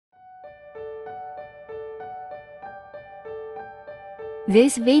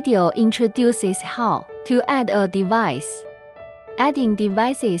This video introduces how to add a device. Adding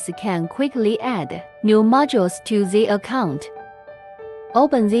devices can quickly add new modules to the account.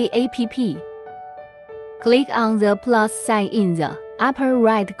 Open the app. Click on the plus sign in the upper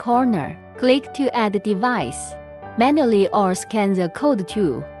right corner. Click to add device. Manually or scan the code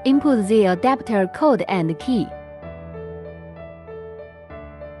to input the adapter code and key.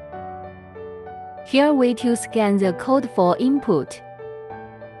 Here we to scan the code for input.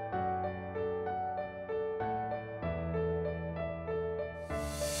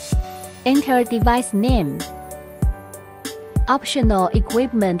 Enter device name, optional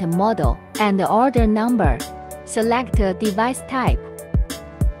equipment model, and order number. Select device type.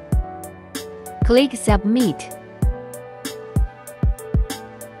 Click Submit.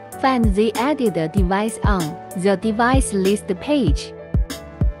 Find the added device on the device list page.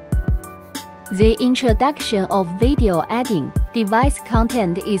 The introduction of video adding device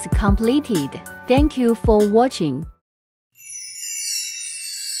content is completed. Thank you for watching.